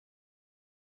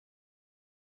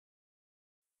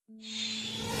Tonight,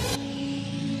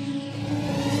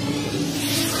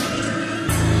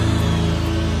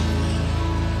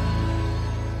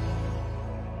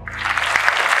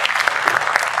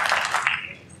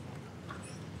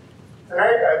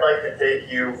 I'd like to take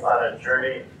you on a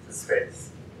journey to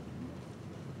space.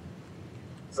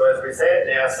 So as we say at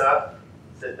NASA,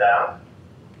 sit down,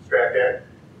 strap in,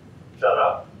 shut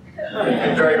up,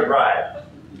 enjoy the ride.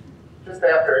 Just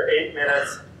after 8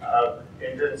 minutes of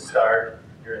engine start,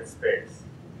 you're in space.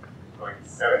 Going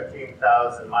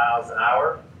 17,000 miles an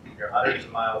hour, you're hundreds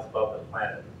of miles above the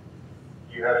planet.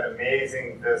 You have an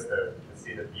amazing vista to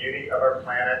see the beauty of our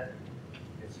planet,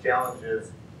 its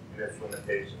challenges, and its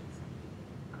limitations.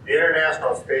 The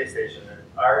International Space Station is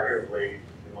arguably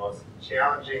the most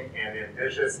challenging and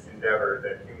ambitious endeavor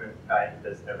that humankind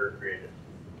has ever created.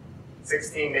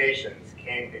 16 nations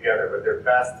came together with their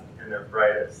best and their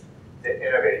brightest to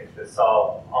innovate, to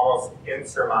solve almost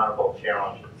insurmountable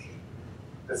challenges.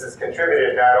 This has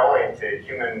contributed not only to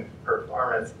human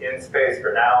performance in space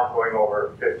for now going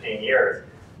over 15 years,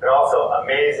 but also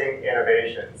amazing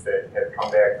innovations that have come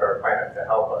back to our planet to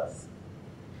help us.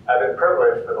 I've been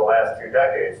privileged for the last 2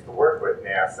 decades to work with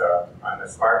NASA on the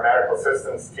Smart Medical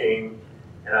Systems team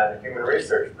and on the Human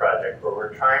Research Project, where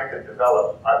we're trying to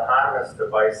develop autonomous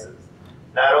devices,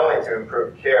 not only to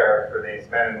improve care for these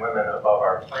men and women above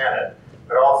our planet,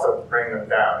 but also to bring them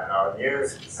down. And I'll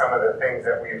use some of the things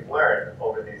that we've learned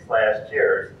over these last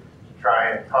years to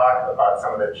try and talk about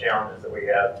some of the challenges that we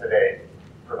have today,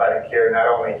 providing care not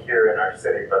only here in our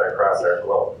city, but across our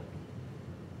globe.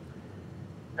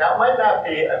 Now, it might not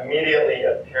be immediately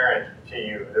apparent to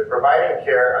you that providing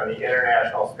care on the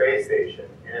International Space Station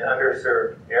and in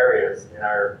underserved areas in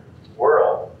our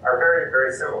world are very,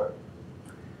 very similar.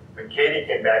 When Katie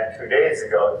came back 2 days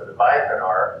ago to the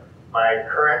Baikonur, my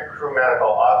current crew medical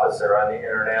officer on the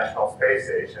International Space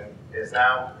Station is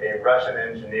now a Russian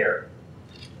engineer.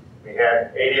 We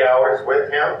had 80 hours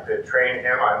with him to train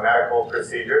him on medical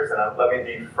procedures, and let me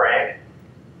be frank,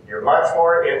 you're much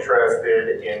more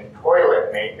interested in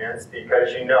toilet maintenance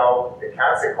because you know the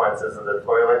consequences of the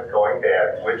toilet going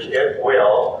bad, which it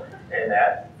will, and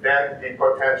that then the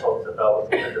potential to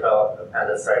develop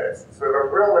appendicitis. So we have a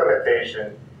real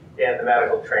limitation in the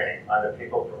medical training on the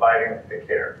people providing the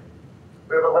care.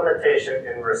 We have a limitation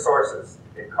in resources.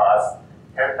 It costs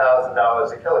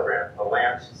 $10,000 a kilogram to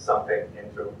launch something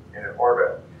into an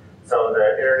orbit. So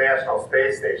the International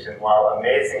Space Station, while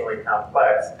amazingly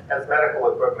complex, has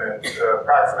medical equipment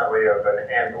approximately of an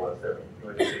ambulance that you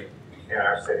would see in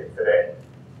our city today.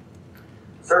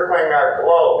 Circling our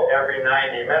globe every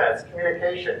 90 minutes,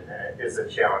 communication is a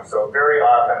challenge. So very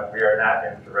often we are not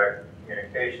in direct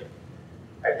communication.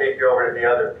 I take you over to the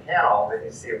other panel that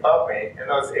you see above me, and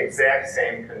those exact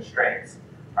same constraints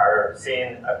are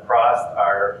seen across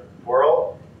our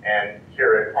world and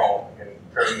here at home in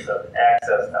terms of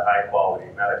access to high-quality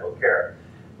medical care.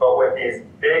 But with these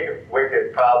big,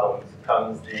 wicked problems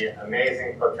comes the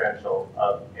amazing potential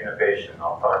of innovation.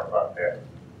 I'll talk about that.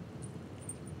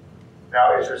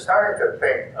 Now, as you're starting to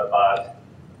think about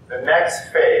the next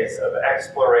phase of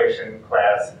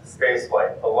exploration-class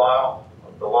spaceflight, the long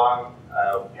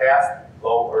past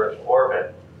low Earth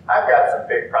orbit, I've got some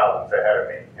big problems ahead of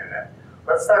me in that.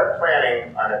 Let's start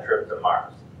planning on a trip to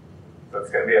Mars. So it's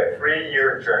going to be a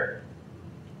 3-year journey.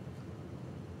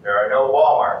 There are no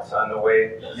Walmarts on the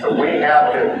way, so we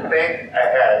have to think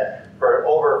ahead for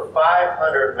over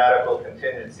 500 medical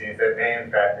contingencies that may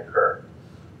in fact occur.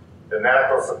 The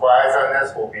medical supplies on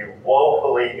this will be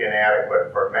woefully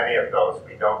inadequate for many of those.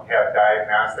 We don't have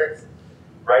diagnostics.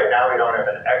 Right now, we don't have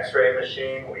an X-ray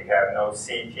machine. We have no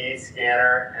CT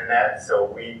scanner in that, so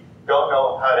we don't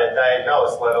know how to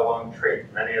diagnose, let alone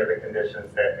treat, many of the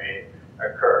conditions that may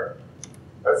occur.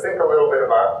 Let's think a little bit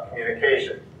about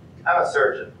communication. I'm a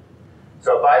surgeon,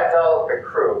 so if I tell the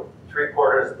crew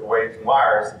 3/4 of the way to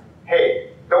Mars,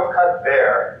 hey, don't cut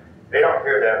there, they don't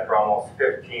hear that for almost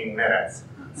 15 minutes.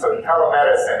 So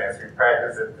telemedicine, as we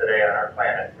practice it today on our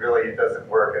planet, really doesn't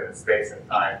work in the space and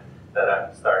time that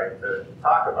I'm starting to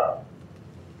talk about.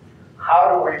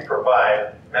 How do we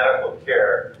provide medical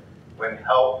care when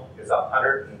help is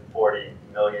 140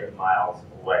 million miles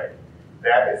away?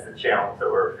 That is the challenge that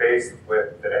we're faced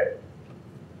with today.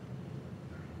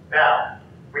 Now,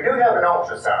 we do have an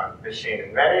ultrasound machine,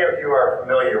 and many of you are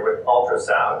familiar with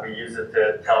ultrasound. We use it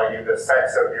to tell you the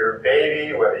sex of your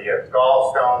baby, whether you have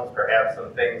gallstones, perhaps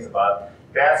some things about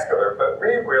vascular, but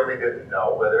we really didn't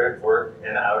know whether it worked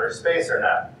in outer space or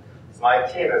not. So my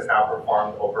team has now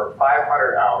performed over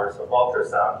 500 hours of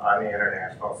ultrasound on the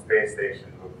International Space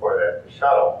Station before that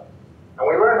shuttle. And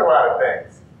we learned a lot of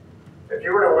things. If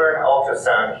you were to learn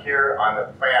ultrasound here on the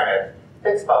planet,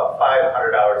 takes about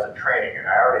 500 hours of training, and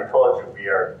I already told you we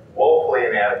are woefully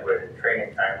inadequate in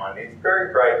training time on these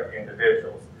very bright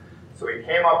individuals. So we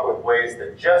came up with ways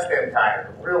to just in time,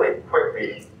 really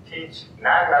quickly teach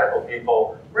non-medical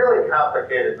people really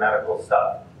complicated medical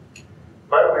stuff.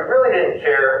 But we really didn't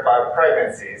care about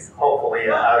pregnancies, hopefully,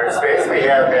 in outer space. We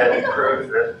have had crews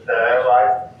that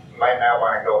I might not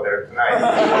want to go there tonight.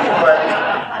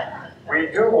 But we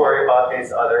do worry about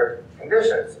these other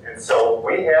conditions. And so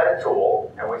we had a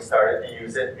tool, and we started to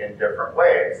use it in different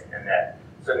ways in that.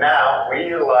 So now we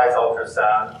utilize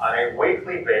ultrasound on a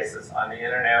weekly basis on the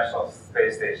International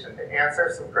Space Station to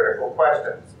answer some critical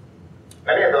questions.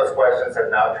 Many of those questions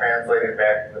have now translated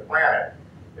back to the planet.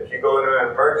 If you go into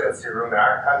an emergency room in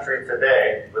our country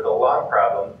today with a lung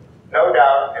problem, no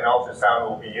doubt an ultrasound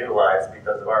will be utilized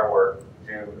because of our work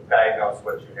to diagnose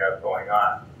what you have going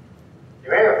on.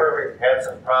 You may have heard we've had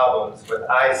some problems with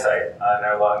eyesight on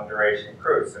our long duration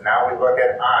crews. So now we look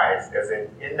at eyes as an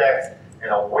index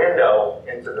and a window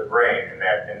into the brain.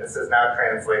 And this is now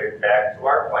translated back to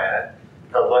our planet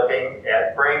to looking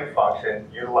at brain function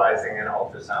utilizing an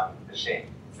ultrasound machine.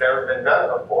 It's never been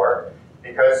done before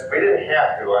because we didn't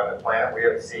have to on the planet. We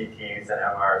have CTs and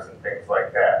MRs and things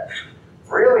like that.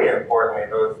 Really importantly,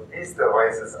 these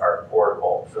devices are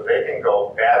portable, so they can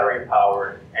go battery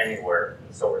powered anywhere.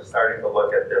 And so we're starting to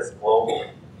look at this globally.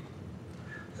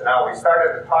 So now we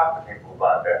started to talk to people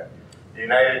about that. The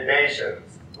United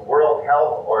Nations, the World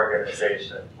Health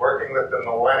Organization, working with the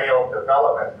Millennial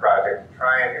Development Project to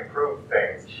try and improve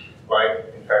things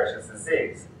like infectious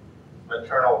disease,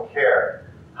 maternal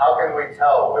care. How can we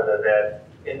tell whether that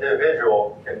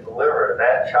individual can deliver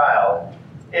that child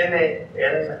in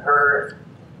her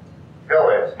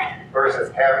village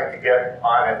versus having to get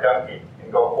on a donkey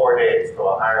and go 4 days to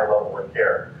a higher level of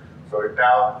care? So we've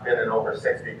now been in over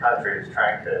 60 countries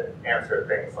trying to answer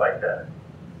things like that.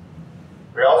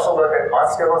 We also look at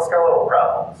musculoskeletal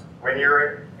problems. When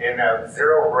you're in a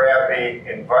zero gravity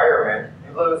environment,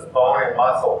 you lose bone and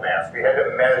muscle mass. We had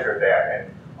to measure that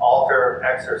and alter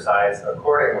exercise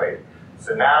accordingly.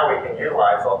 So now we can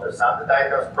utilize ultrasound to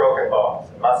diagnose broken bones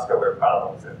and muscular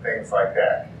problems and things like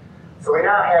that. So we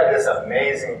now have this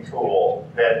amazing tool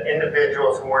that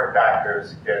individuals who weren't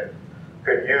doctors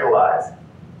could utilize.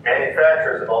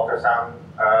 Manufacturers of ultrasound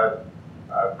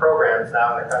programs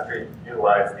now in the country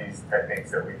utilize these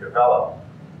techniques that we developed.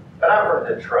 But I'm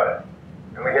from Detroit,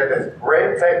 and we had this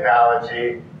great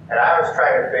technology, and I was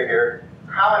trying to figure,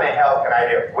 how in the hell can I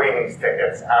get wings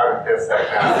tickets out of this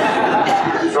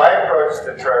technology? So I approached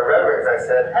Detroit Red Wings. I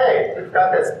said, hey, we've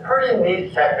got this pretty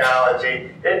neat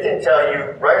technology. It can tell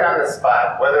you right on the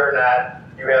spot whether or not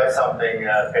you have something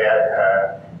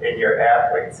bad in your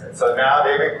athletes. And so now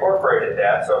they've incorporated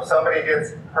that. So if somebody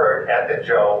gets hurt at the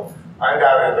Joe,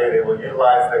 undoubtedly they will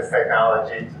utilize this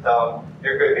technology to tell them,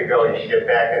 you're good to go, you can get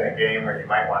back in the game, or you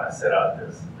might want to sit out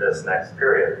this next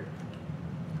period.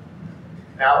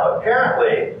 Now,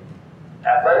 apparently,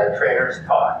 athletic trainers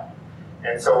talk.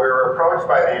 And so we were approached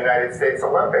by the United States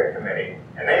Olympic Committee,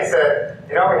 and they said,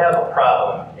 you know, we have a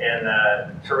problem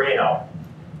in Torino.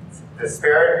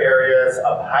 Disparate areas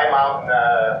of high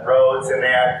mountain roads and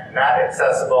that, not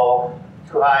accessible,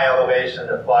 too high elevation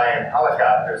to fly in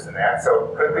helicopters and that.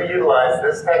 So could we utilize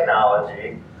this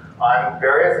technology on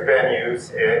various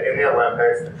venues in the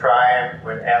Olympics to try and,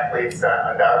 when athletes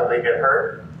undoubtedly get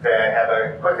hurt, to have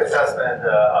a quick assessment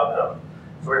of them.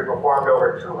 So we performed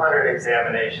over 200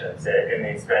 examinations in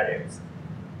these venues.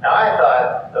 Now I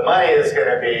thought the money is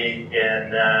going to be in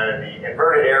the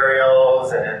inverted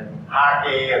aerials and in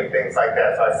hockey and things like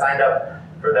that. So I signed up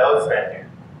for those venues.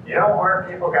 You know where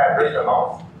people got hurt the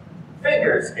most?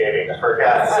 Figure skating, for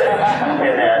God's sake.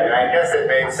 And I guess it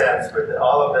made sense with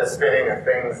all of the spinning and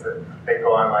things that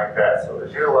go on like that. So it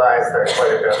was utilized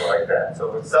quite a bit like that.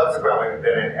 So subsequently, we've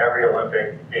been in every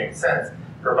Olympic game since,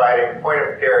 providing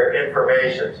point-of-care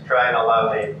information to try and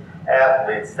allow the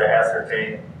athletes to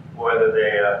ascertain whether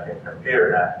they can compete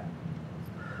or not.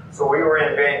 So we were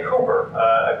in Vancouver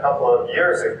a couple of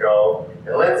years ago,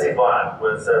 and Lindsey Vonn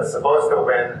was supposed to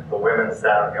win the women's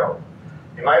downhill.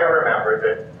 You might have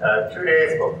remembered that 2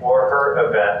 days before her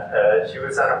event, she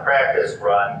was on a practice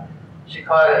run. She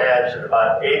caught an edge at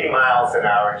about 80 miles an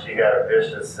hour, and she got a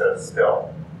vicious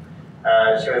spill.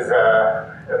 She was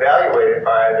evaluated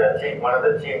by one of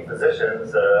the team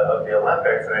physicians of the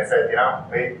Olympics, and they said, you know,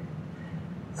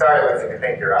 sorry, Lindsey, we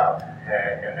think you're out.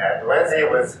 And that Lindsey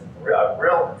was a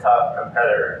real tough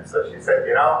competitor, and so she said,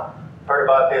 you know, heard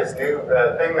about this new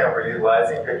thing that we're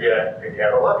utilizing. Could you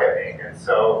have a look at me? And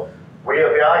so we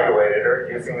evaluated her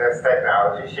using this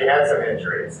technology. She had some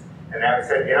injuries, And then we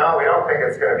said, you know, we don't think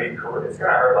it's going to be, it's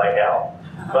going to hurt like hell,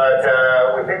 but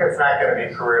we think it's not going to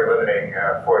be career limiting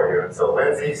for you. And so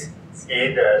Lindsay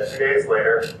skied 2 days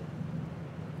later.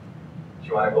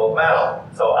 She won a gold medal.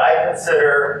 So I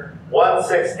consider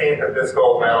 1/16 of this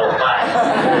gold medal mine.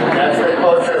 That's the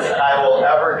closest I will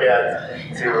ever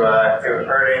get to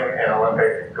earning an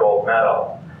Olympic gold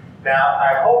medal. Now,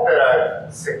 I hope that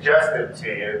I've suggested to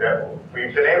you that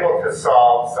we've been able to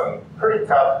solve some pretty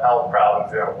tough health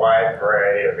problems in a wide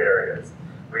variety of areas.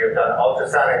 We have done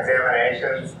ultrasound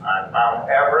examinations on Mount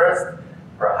Everest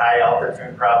for high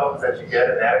altitude problems that you get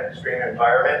in that extreme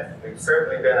environment. We've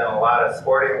certainly been in a lot of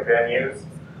sporting venues.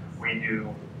 We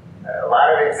do a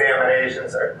lot of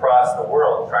examinations across the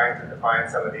world trying to define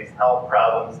some of these health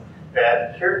problems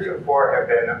that heretofore have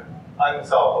been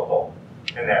unsolvable,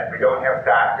 in that we don't have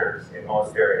doctors in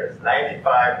most areas.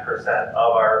 95%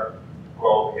 of our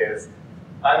globe is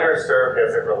underserved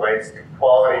as it relates to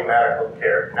quality medical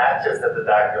care, not just at the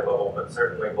doctor level, but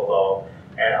certainly below.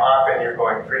 And often you're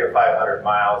going 300 to 500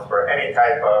 miles for any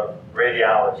type of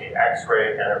radiology,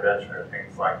 x-ray intervention, or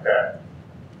things like that.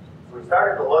 So we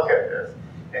started to look at this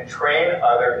and train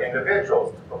other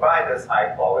individuals to provide this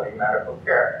high-quality medical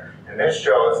care. And this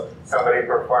shows somebody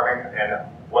performing an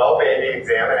well baby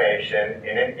examination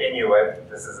in an Inuit.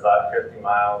 This is about 50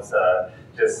 miles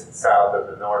just south of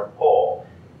the North Pole.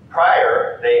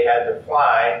 Prior, they had to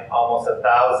fly almost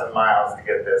 1,000 miles to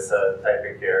get this type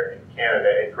of care in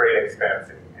Canada at great expense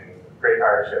and great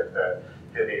hardship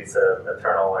to these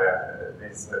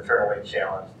maternally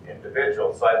challenged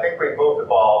individuals. So I think we moved the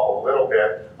ball a little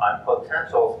bit on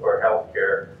potentials for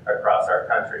healthcare across our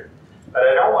country. But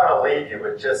I don't want to leave you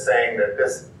with just saying that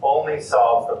this only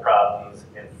solves the problems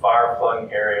in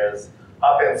far-flung areas,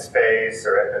 up in space,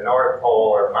 or at the North Pole,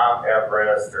 or Mount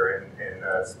Everest, or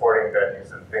in sporting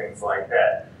venues and things like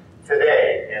that.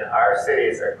 Today, in our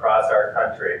cities across our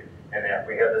country, and that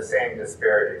we have the same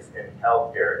disparities in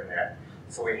healthcare in that.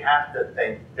 So we have to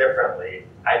think differently.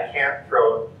 I can't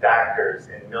throw doctors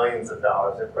and millions of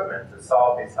dollars of equipment to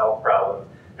solve these health problems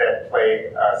that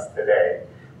plague us today.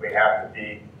 We have to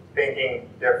be thinking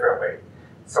differently.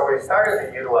 So we started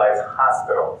to utilize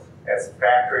hospitals as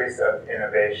factories of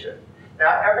innovation.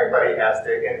 Now, everybody has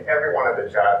to, in every one of the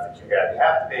jobs that you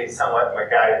have to be somewhat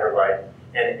MacGyver-like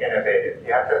and innovative.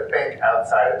 You have to think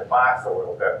outside of the box a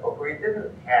little bit. But we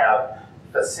didn't have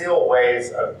facile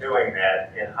ways of doing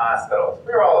that in hospitals.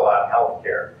 We were all about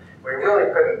healthcare. We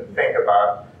really couldn't think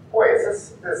about, boy,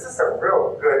 is this a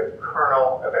real good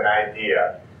kernel of an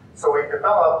idea? So we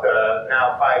developed,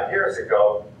 now 5 years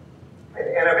ago, an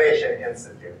Innovation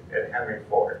Institute at Henry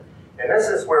Ford. And this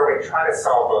is where we try to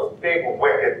solve those big,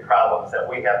 wicked problems that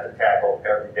we have to tackle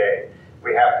every day.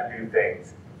 We have to do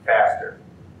things faster,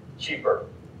 cheaper,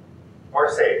 more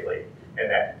safely,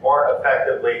 and that more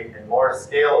effectively and more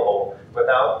scalable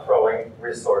without throwing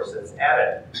resources at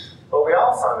it. But we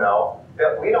also know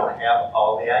that we don't have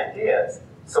all the ideas.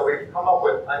 So we've come up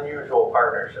with unusual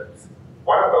partnerships.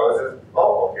 One of those is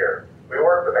local here. We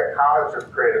work with the College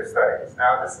of Creative Studies.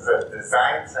 Now, this is a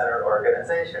design center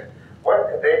organization. What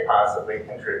could they possibly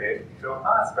contribute to a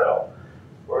hospital?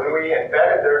 When we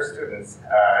embedded their students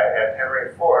at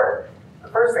Henry Ford, the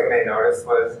first thing they noticed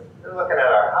was they're looking at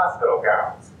our hospital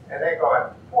gowns. And they're going,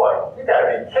 boy, you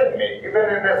gotta be kidding me. You've been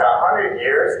in this 100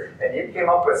 years and you came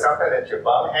up with something that your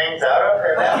bum hangs out of,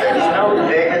 and there's no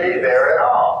dignity there at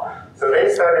all. So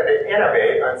they started to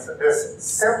innovate on this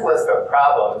simplest of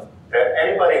problems that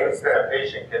anybody who's been a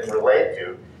patient can relate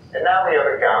to. And now we have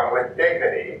a gown with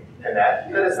dignity, and that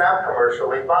is now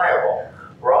commercially viable.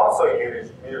 We're also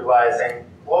utilizing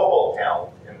global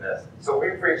talent in this. So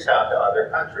we've reached out to other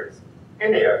countries.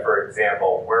 India, for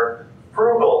example, where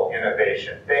frugal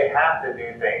innovation. They have to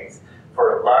do things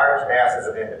for large masses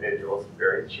of individuals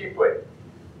very cheaply.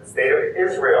 The state of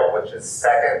Israel, which is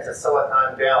second to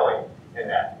Silicon Valley in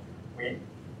that. We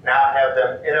now have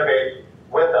them innovate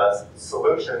with us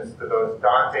solutions to those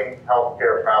daunting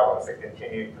healthcare problems that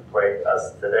continue to plague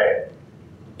us today.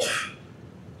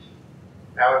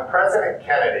 Now, when President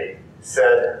Kennedy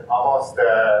said almost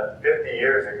 50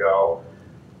 years ago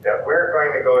that we're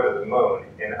going to go to the moon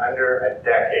in under a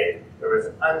decade, there was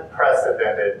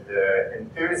unprecedented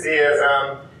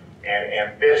enthusiasm and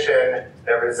ambition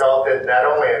that resulted not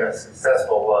only in a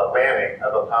successful landing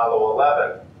of Apollo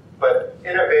 11, but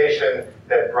innovation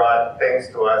that brought things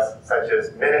to us such as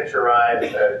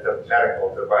miniaturized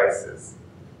medical devices,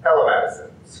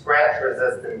 telemedicine,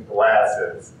 scratch-resistant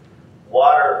glasses,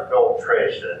 water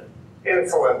filtration,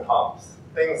 insulin pumps,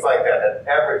 things like that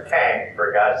every tank,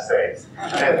 for God's sakes,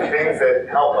 and things that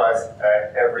help us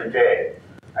every day.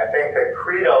 I think the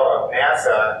credo of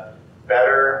NASA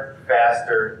better,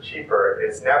 faster, cheaper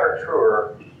is never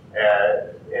truer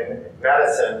in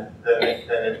medicine than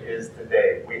it is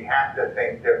today. We have to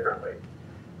think differently.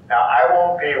 Now, I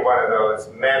won't be one of those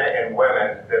men and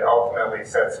women that ultimately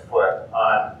sets foot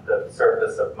on the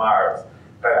surface of Mars,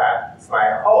 but it's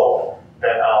my hope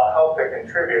that I'll help to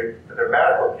contribute to their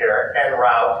medical care en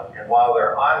route and while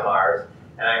they're on Mars,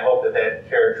 and I hope that that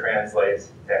care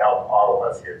translates to help all of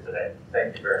us here today.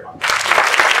 Thank you very much.